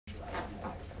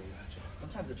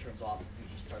sometimes it turns off if you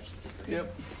just touch the screen.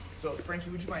 Yep. So Frankie,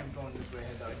 would you mind going this way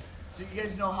ahead, Doug? So you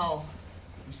guys know how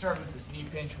we start with this knee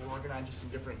pinch. We're working on just some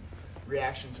different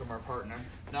reactions from our partner.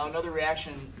 Now another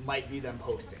reaction might be them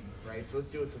posting, right? So let's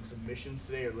do it with some submissions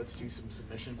today, or let's do some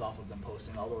submissions off of them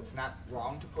posting. Although it's not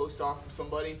wrong to post off of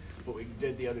somebody, what we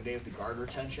did the other day with the guard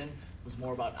retention was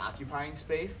more about occupying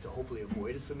space to hopefully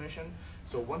avoid a submission.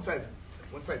 So once I've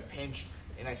pinched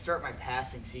and I start my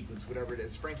passing sequence, whatever it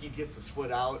is, Frankie gets his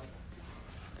foot out,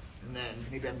 and then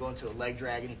maybe I'm going to a leg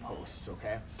drag and he posts,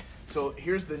 okay? So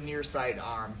here's the near side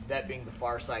arm, that being the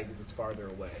far side because it's farther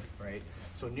away, right?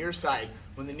 So near side,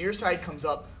 when the near side comes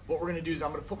up, what we're gonna do is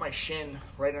I'm gonna put my shin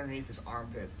right underneath his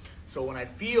armpit. So when I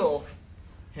feel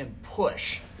him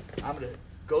push, I'm gonna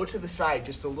go to the side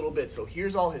just a little bit. So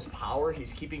here's all his power,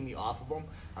 he's keeping me off of him.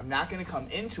 I'm not gonna come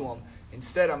into him.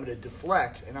 Instead, I'm gonna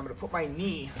deflect and I'm gonna put my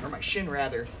knee, or my shin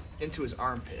rather, into his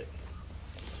armpit.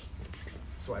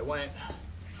 So I went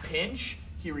pinch,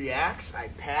 he reacts, I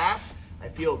pass, I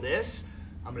feel this,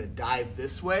 I'm gonna dive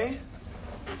this way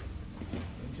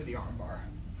into the arm bar.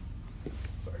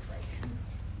 Sorry, Frankie.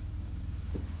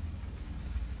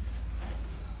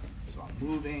 So I'm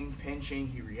moving, pinching,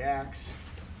 he reacts,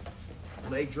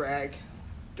 leg drag,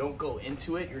 don't go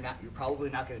into it, you're probably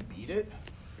not gonna beat it.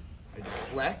 I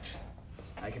deflect,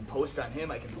 I can post on him,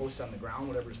 I can post on the ground,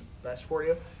 whatever's best for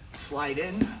you. Slide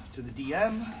in to the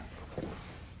DM,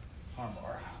 arm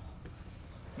bar.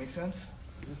 Make sense?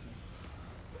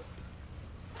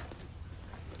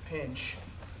 Pinch,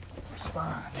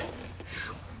 respond.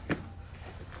 All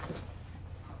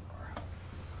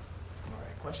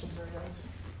right, questions there, guys?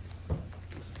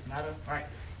 Nada? All right,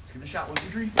 let's give it a shot. 1, 2,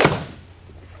 3.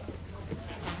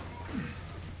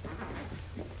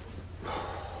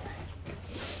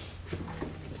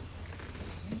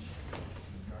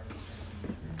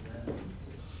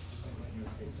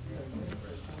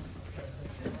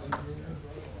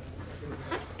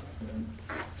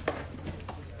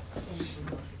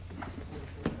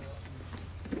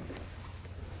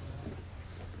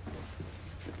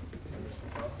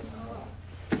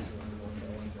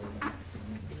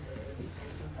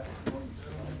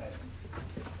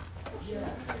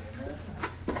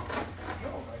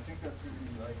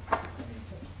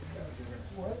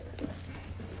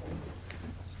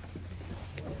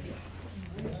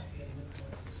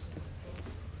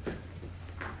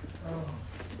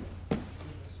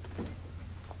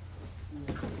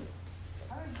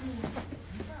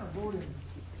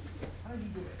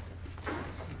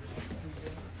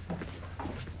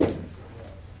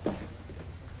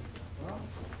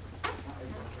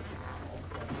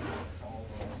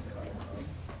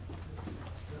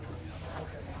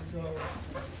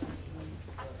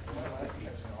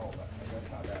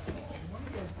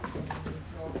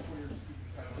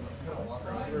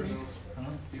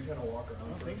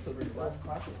 So there's less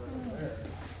class right there.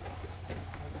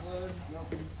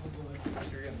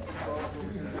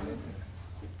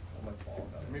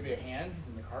 Maybe a hand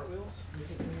in the cartwheels? You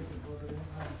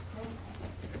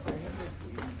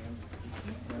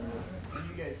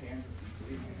guys hands are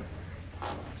bleeding.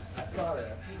 I saw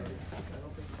that.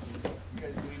 You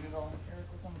guys bleeding at all? Eric,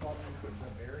 what's on the bottom of your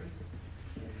foot? Barry?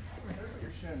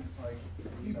 Your shin, like,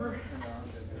 deeper.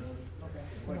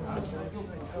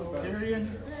 Darian?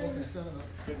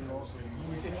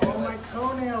 Oh, my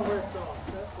toenail ripped off.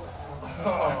 That's what happened.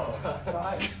 Oh,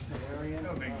 nice, Darian.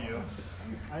 No big deal.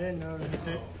 I didn't notice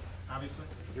it. Obviously.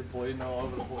 You're bleeding all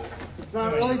over the place. It's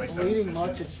not really bleeding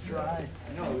much, it's dry.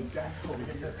 I know, we got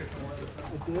tested for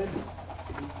It did?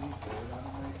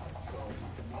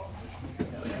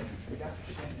 We got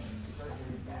the shin and started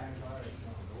getting back on it.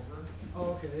 Over.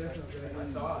 Oh, okay, that's not good. I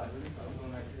saw it. I was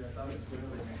going back here. I thought it was good.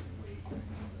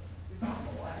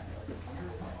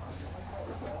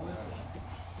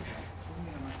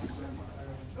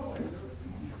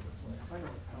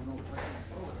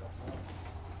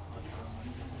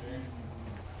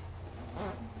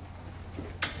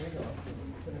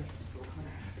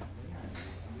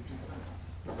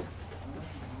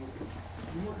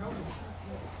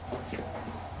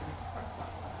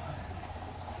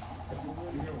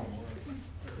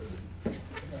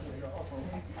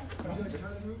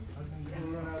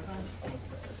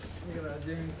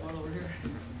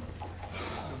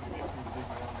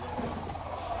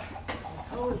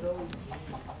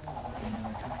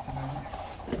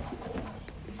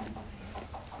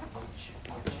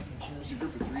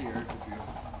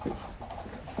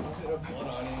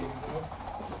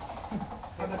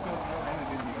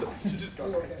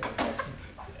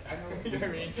 You know what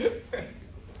I mean?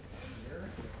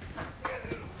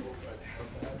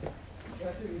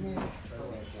 That's what you mean.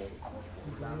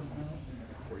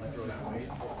 Before you throw that weight.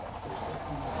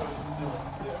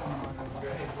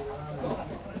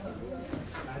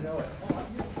 I know it.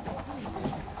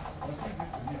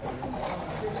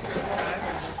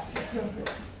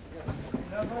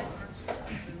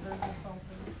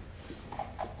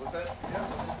 What's that?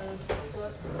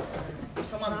 There's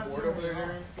some on the board over there,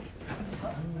 Darren.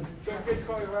 Kids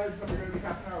call you right, so we're going to be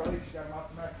half an hour late. You got them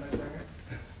off the next night, Darren.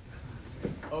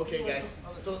 Okay, guys.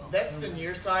 So that's the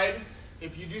near side.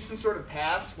 If you do some sort of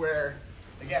pass where,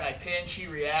 again, I pinch, he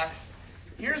reacts.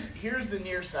 Here's the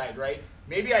near side, right?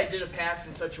 Maybe I did a pass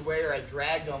in such a way, or I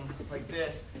dragged him like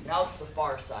this. Now it's the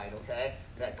far side, okay?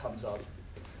 That comes up.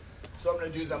 So what I'm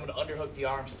going to do is I'm going to underhook the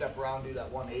arm, step around, do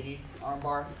that 180 arm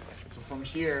bar. So from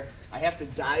here, I have to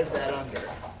dive that under.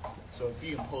 So if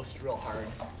you can post real hard,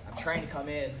 I'm trying to come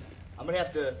in. I'm going to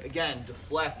have to, again,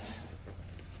 deflect.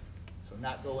 So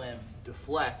not go in,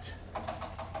 deflect,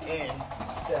 and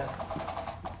step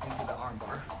into the arm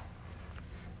bar.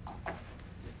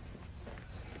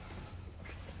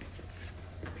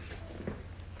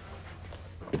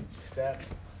 Step,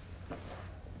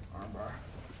 arm bar.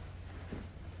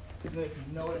 If you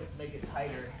notice, make it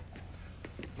tighter.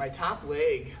 My top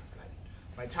leg's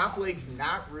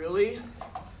not really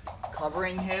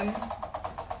covering him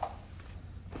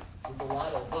with a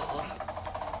lot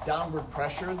of downward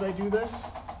pressure as I do this.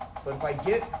 But if I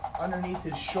get underneath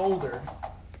his shoulder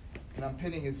and I'm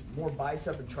pinning his more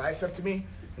bicep and tricep to me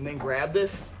and then grab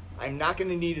this, I'm not going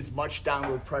to need as much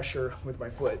downward pressure with my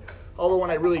foot. Although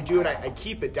when I really do it, I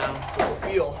keep it down for the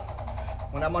feel.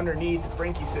 When I'm underneath,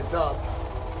 Frankie sits up.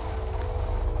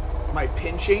 My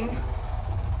pinching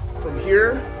from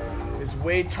here is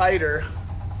way tighter.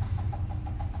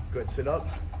 Good, sit up.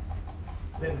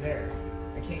 Then there.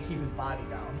 I can't keep his body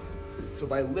down. So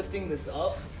by lifting this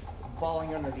up,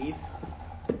 falling underneath,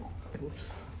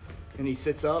 whoops, and he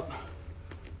sits up,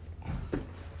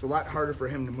 it's a lot harder for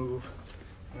him to move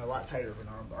and a lot tighter of an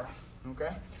arm bar.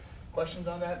 Okay? Questions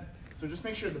on that? So just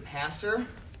make sure the passer,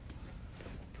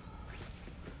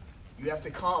 you have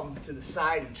to come to the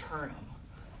side and turn him.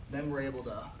 Then we're able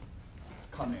to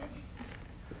come in.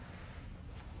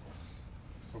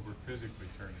 So we're physically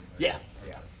turning. Yeah,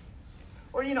 yeah.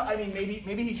 Or I mean,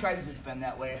 maybe he tries to defend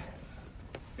that way.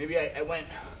 Maybe I went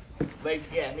leg,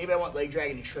 yeah. Maybe I went leg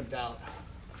drag and he shrimped out.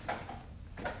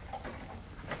 And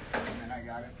then I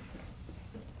got it.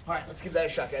 All right, let's give that a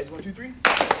shot, guys. 1, 2, 3.